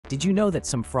Did you know that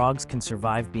some frogs can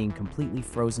survive being completely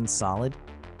frozen solid?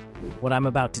 What I'm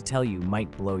about to tell you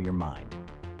might blow your mind.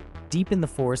 Deep in the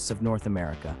forests of North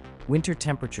America, winter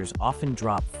temperatures often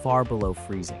drop far below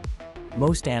freezing.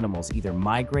 Most animals either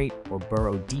migrate or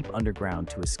burrow deep underground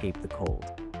to escape the cold.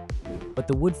 But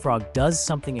the wood frog does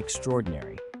something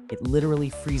extraordinary. It literally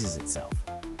freezes itself.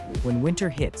 When winter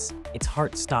hits, its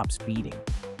heart stops beating,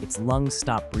 its lungs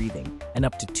stop breathing, and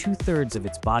up to 2/3 of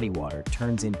its body water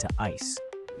turns into ice.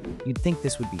 You'd think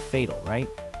this would be fatal, right?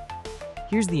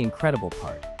 Here's the incredible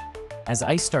part. As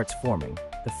ice starts forming,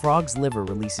 the frog's liver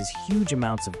releases huge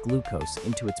amounts of glucose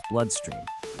into its bloodstream.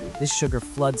 This sugar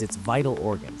floods its vital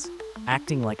organs,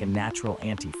 acting like a natural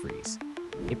antifreeze.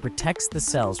 It protects the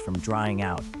cells from drying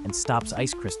out and stops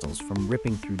ice crystals from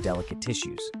ripping through delicate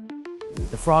tissues.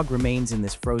 The frog remains in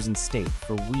this frozen state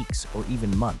for weeks or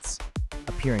even months,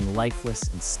 appearing lifeless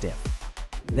and stiff.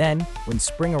 Then, when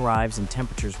spring arrives and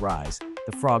temperatures rise,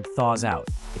 the frog thaws out,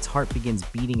 its heart begins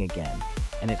beating again,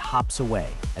 and it hops away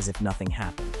as if nothing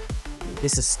happened.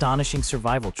 This astonishing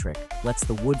survival trick lets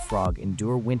the wood frog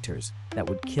endure winters that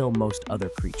would kill most other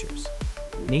creatures.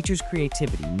 Nature's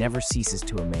creativity never ceases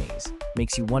to amaze,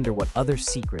 makes you wonder what other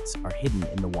secrets are hidden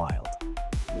in the wild.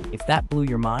 If that blew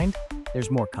your mind, there's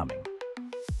more coming.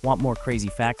 Want more crazy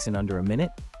facts in under a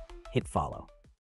minute? Hit follow.